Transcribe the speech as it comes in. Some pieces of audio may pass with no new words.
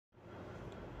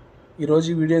ఈరోజు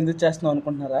ఈ వీడియో ఎందుకు చేస్తున్నాం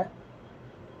అనుకుంటున్నారా?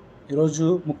 ఈరోజు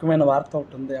ముఖ్యమైన వార్త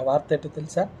ఒకటి ఉంది. ఆ వార్త ఏంటో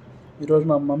తెలుసా? ఈరోజు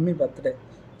మా మమ్మీ బర్త్డే.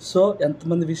 సో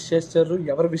ఎంతమంది విష్ చేశారు,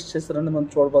 ఎవరు విష్ చేశారని మనం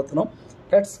చూడబోతున్నాం.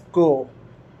 Let's go.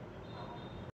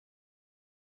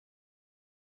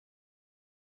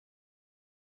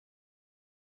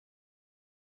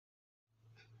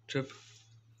 చెప్పు.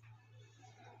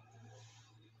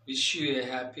 Wish you A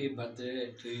happy birthday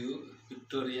to you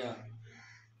Victoria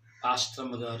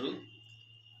పాస్టమ్మ గారు.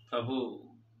 ప్రభు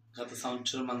గత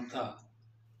సంవత్సరం అంతా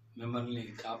మిమ్మల్ని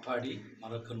కాపాడి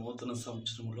మరొక నూతన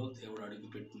సంవత్సరంలో దేవుడు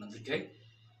అడుగుపెట్టినందుకే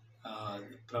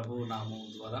ప్రభు నామం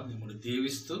ద్వారా మిమ్మల్ని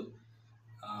దీవిస్తూ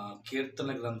కీర్తన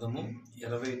గ్రంథము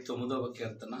 29వ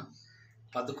కీర్తన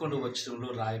 11వ వచనంలో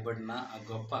రాయబడిన ఆ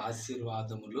గొప్ప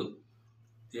ఆశీర్వాదములు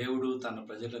దేవుడు తన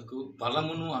ప్రజలకు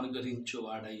బలమును అనుగ్రహించు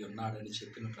వాడై ఉన్నాడని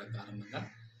చెప్పిన ప్రకారంగా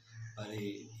మరి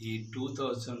ఈ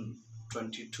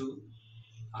 2022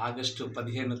 ఆగస్టు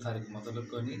 15వ తారీఖు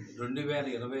మొదలుకొని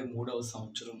 2023వ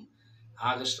సంవత్సరం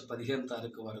ఆగస్టు 15వ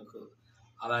తారీఖు వరకు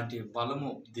అలాంటి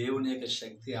బలము, దేవుని యొక్క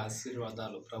శక్తి,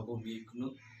 ఆశీర్వాదాలు ప్రభు మీకును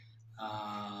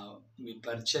మీ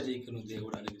పరిచర్యకును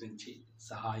దేవుడు అనుగ్రహించి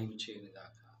సహాయం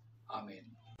చేయనుగాక. ఆమేన్.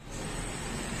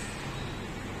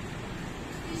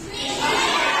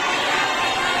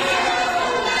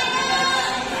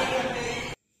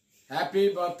 Happy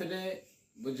birthday,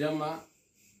 Bujamma.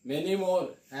 Many more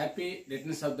happy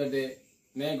returns of the day.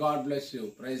 May God bless you.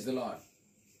 Praise the Lord.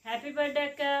 Happy birthday,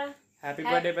 Akka. Happy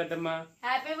birthday, Peddamma.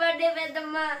 Happy birthday,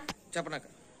 Peddamma. Chapnaka.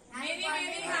 Many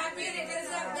happy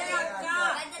returns of the day, Akka.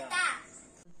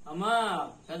 అమ్మా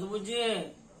పెద్ద బుజ్జి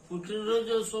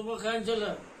పుట్టినరోజు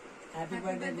శుభాకాంక్షలు. Happy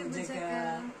birthday, Bujjaka.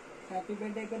 Happy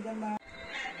birthday, Peddamma.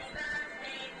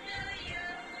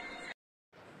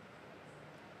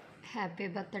 Happy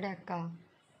birthday అక్క.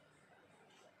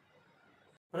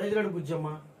 ప్రైజ్లాడు Bujjamma.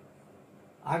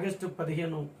 August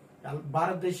 15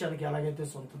 భారతదేశానికి ఎలాగైతే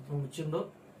స్వాతంత్రం వచ్చిందో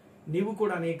నీవు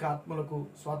కూడా అనేక ఆత్మలకు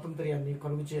స్వాతంత్ర్యాన్ని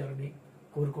కలుగు చేయాలని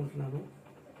కోరుకుంటున్నాను.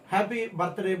 Happy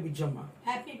birthday Bujjamma.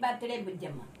 Happy birthday,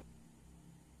 Bujjamma.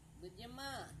 Bujjamma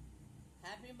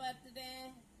happy birthday.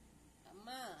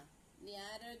 అమ్మా నీ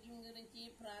ఆరోగ్యం గురించి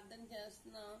ప్రార్థన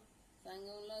చేస్తున్నాం.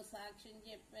 సంఘంలో సాక్ష్యం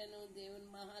చెప్పాను. దేవుని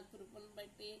మహాకృపను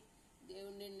బట్టి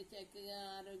దేవుడు నిన్ను చక్కగా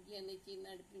ఆరోగ్యాన్ని ఇచ్చి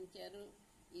నడిపించారు.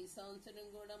 ఈ సంవత్సరం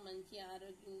కూడా మంచి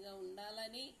ఆరోగ్యంగా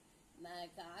ఉండాలని నా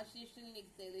యొక్క ఆశీస్సులు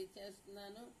నీకు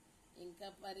తెలియచేస్తున్నాను. ఇంకా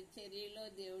పరిచర్యలో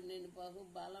దేవుడు నిన్ను బహు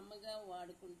బలముగా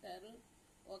వాడుకుంటారు.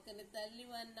 ఒకని తల్లి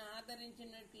వారిని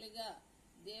ఆదరించినట్లుగా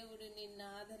దేవుడు నిన్ను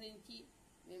ఆదరించి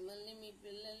మిమ్మల్ని, మీ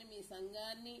పిల్లల్ని, మీ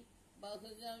సంఘాన్ని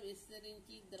బహుగా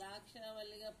విస్తరించి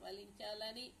ద్రాక్షవల్లిగా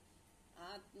ఫలించాలని,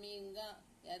 ఆత్మీయంగా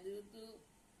ఎదుగుతూ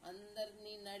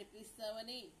అందరినీ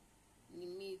నడిపిస్తావని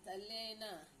మీ తల్లి అయిన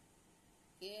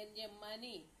కేఎన్జమ్మ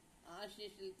అని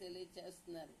ఆశీస్సులు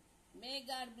తెలియచేస్తున్నారు. May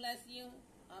God bless you.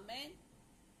 Amen.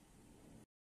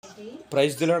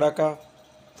 Praise the lord అక్క.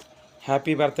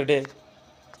 Happy birthday.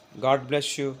 God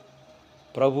bless you.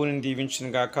 ప్రభువుని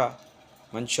దీవించును గాక.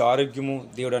 మంచి ఆరోగ్యము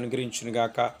దేవుడు అనుగ్రహించును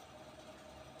గాక.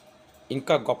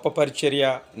 ఇంకా గొప్ప పరిచర్య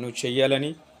నువ్వు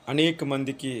చెయ్యాలని, అనేక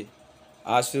మందికి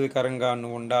ఆశీర్వదకరంగా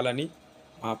నువ్వు ఉండాలని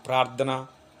మా ప్రార్థన.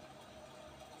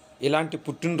 ఇలాంటి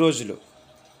పుట్టినరోజులు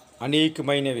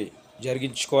అనేకమైనవి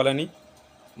జరిగించుకోవాలని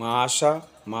మా ఆశ,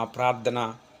 మా ప్రార్థన.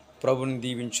 ప్రభుని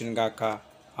దీవించును గాక.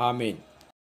 ఆమేన్.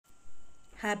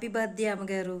 హ్యాపీ బర్త్డే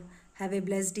అమ్మగారు. Have a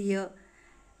blessed year.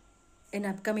 In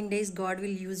upcoming days, God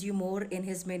will use you more in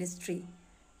His ministry.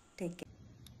 Take care.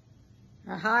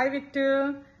 Hi, Victor.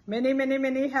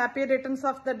 Many happy returns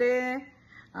of the day.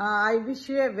 I wish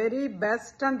you a very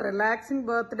best and relaxing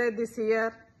birthday this year.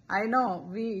 I know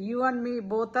you and me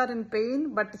both are in pain,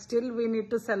 but still we need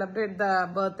to celebrate the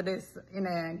birthdays in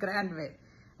a grand way.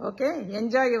 Okay?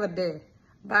 Enjoy your day.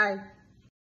 Bye.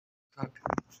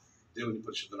 దేవుని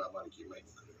పరిశుద్ధ నామానికి మహిమ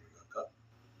కలుగును గాక.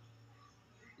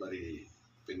 మరి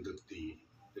పెందుర్తి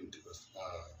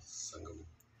సంఘం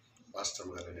pastor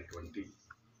గారు అనేటువంటి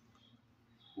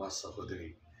మా సహోదరి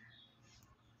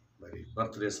మరి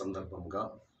బర్త్డే సందర్భంగా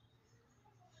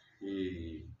ఈ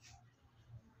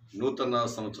నూతన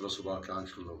సంవత్సర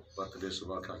శుభాకాంక్షలు, బర్త్డే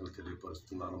శుభాకాంక్షలు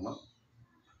తెలియపరుస్తున్నానమ్మా.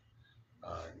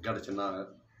 గడిచిన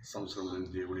సంవత్సరంలో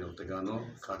దేవుడు ఎంతగానో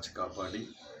కాచి కాపాడి,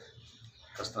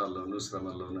 కష్టాల్లోనూ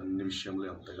శ్రమల్లోనూ అన్ని విషయంలో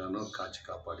ఎంతగానో కాచి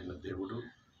కాపాడిన దేవుడు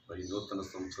మరి నూతన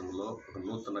సంవత్సరంలో ఒక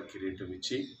నూతన కిరీటం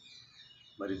ఇచ్చి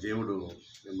మరి దేవుడు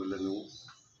మిమ్మల్ని,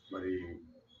 మరి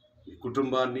మీ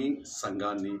కుటుంబాన్ని,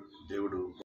 సంఘాన్ని దేవుడు.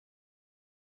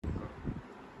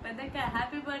 Pedaka,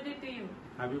 happy birthday to you.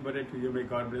 Happy birthday to you. May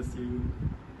God bless you.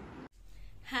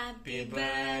 Happy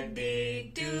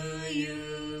birthday to you.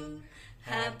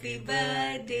 Happy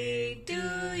birthday to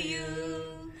you.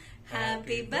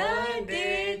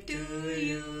 birthday to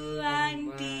you,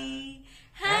 Auntie.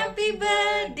 Happy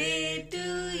birthday to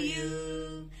you.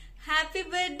 Happy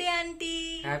birthday,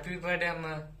 Auntie. Happy birthday,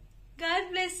 Amma. God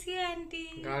bless you,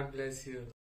 Auntie. God bless you.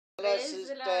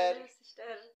 Sister.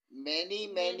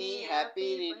 Many happy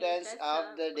returns of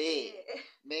the day.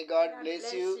 May God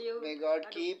bless you. May God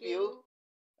keep you.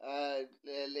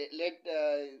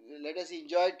 Let us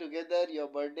enjoy together your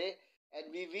birthday, and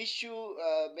we wish you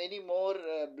many more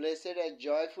blessed and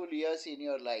joyful years in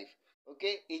your life.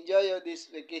 Okay, enjoy this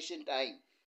vacation time.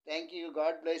 Thank you.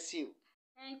 God bless you.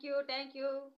 Thank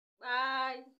you.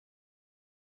 Bye.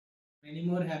 Many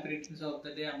more happy returns of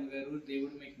the day అమ్మగారు.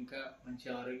 దేవుడు మీకు ఇంకా మంచి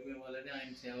ఆరోగ్యం ఇవ్వాలని,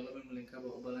 ఆయన సేవలో మిమ్మల్ని ఇంకా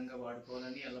బహుబలంగా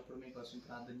వాడుకోవాలని ఎల్లప్పుడూ మీకోసం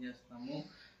ప్రార్థన చేస్తున్నాము.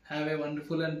 Have a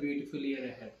wonderful and beautiful year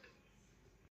ahead.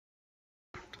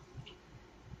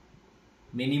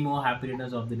 Many more happy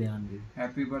returns of the day, Auntie.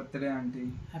 Happy birthday, Auntie.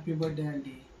 Happy birthday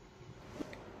aunty.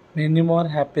 Many more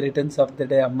happy returns of the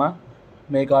day, Amma.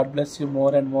 May God bless you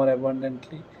more and more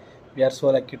abundantly. We are so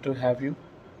lucky to have you.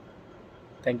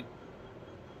 Thank you.